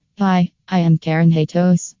Hi, I am Karen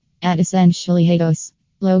Hatos at Essentially Hatos,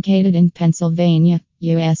 located in Pennsylvania,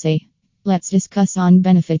 USA. Let's discuss on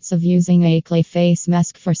benefits of using a clay face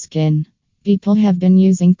mask for skin. People have been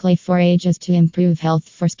using clay for ages to improve health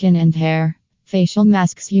for skin and hair. Facial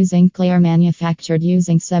masks using clay are manufactured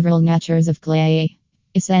using several natures of clay.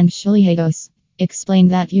 Essentially Hatos explain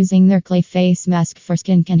that using their clay face mask for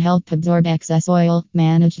skin can help absorb excess oil,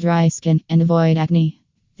 manage dry skin, and avoid acne.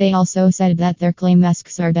 They also said that their clay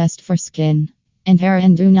masks are best for skin and hair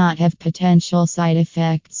and do not have potential side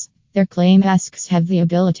effects. Their clay masks have the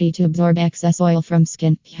ability to absorb excess oil from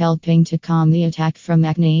skin, helping to calm the attack from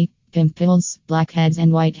acne, pimples, blackheads,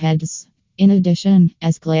 and whiteheads. In addition,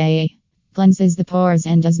 as clay cleanses the pores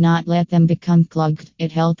and does not let them become clogged,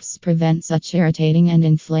 it helps prevent such irritating and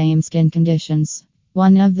inflamed skin conditions.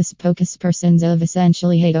 One of the spokespersons of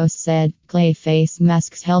Essentially Hatos said, clay face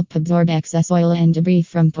masks help absorb excess oil and debris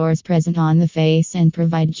from pores present on the face and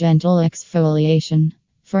provide gentle exfoliation.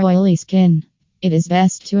 For oily skin, it is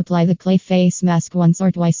best to apply the clay face mask once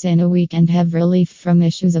or twice in a week and have relief from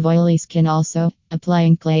issues of oily skin. Also,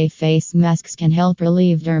 applying clay face masks can help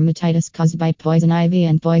relieve dermatitis caused by poison ivy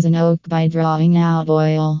and poison oak by drawing out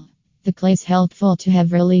oil. The clay is helpful to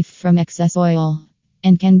have relief from excess oil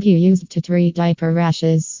and can be used to treat diaper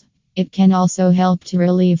rashes. It can also help to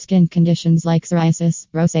relieve skin conditions like psoriasis,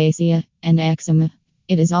 rosacea, and eczema.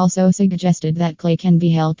 It is also suggested that clay can be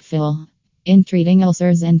helpful in treating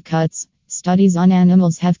ulcers and cuts. Studies on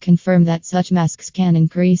animals have confirmed that such masks can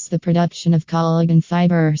increase the production of collagen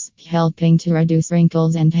fibers, helping to reduce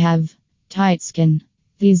wrinkles and have tight skin.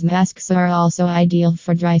 These masks are also ideal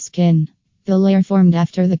for dry skin. The layer formed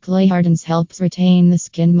after the clay hardens helps retain the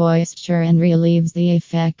skin moisture and relieves the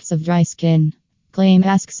effects of dry skin. Clay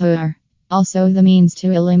masks are also the means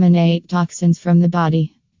to eliminate toxins from the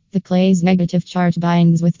body. The clay's negative charge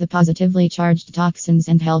binds with the positively charged toxins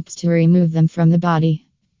and helps to remove them from the body.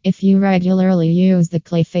 If you regularly use the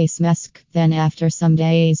clay face mask, then after some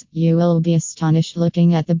days, you will be astonished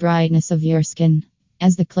looking at the brightness of your skin.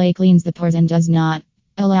 As the clay cleans the pores and does not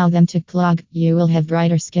allow them to clog, you will have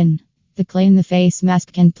brighter skin. The clay in the face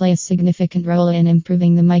mask can play a significant role in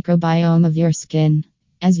improving the microbiome of your skin.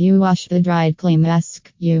 As you wash the dried clay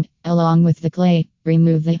mask, you, along with the clay,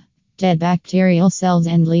 remove the dead bacterial cells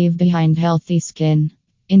and leave behind healthy skin.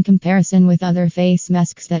 In comparison with other face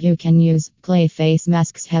masks that you can use, clay face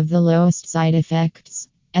masks have the lowest side effects.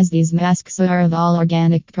 As these masks are of all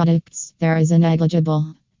organic products, there is a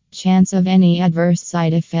negligible chance of any adverse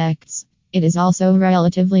side effects. It is also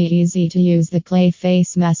relatively easy to use the clay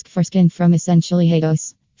face mask for skin from Essentially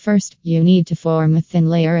Hatos. First, you need to form a thin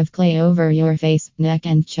layer of clay over your face, neck,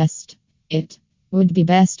 and chest. It would be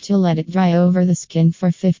best to let it dry over the skin for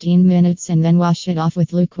 15 minutes and then wash it off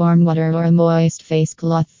with lukewarm water or a moist face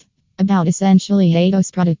cloth. About Essentially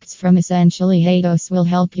Hatos products from Essentially Hatos will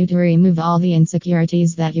help you to remove all the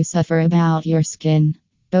insecurities that you suffer about your skin.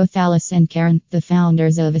 Both Alice and Karen, the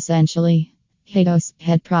founders of Essentially Hatos,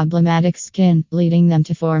 had problematic skin, leading them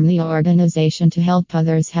to form the organization to help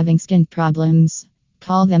others having skin problems.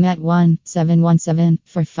 Call them at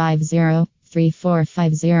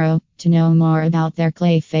 1-717-450-3450 to know more about their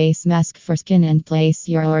clay face mask for skin and place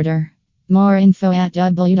your order. More info at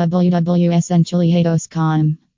www.essentiallyhatos.com.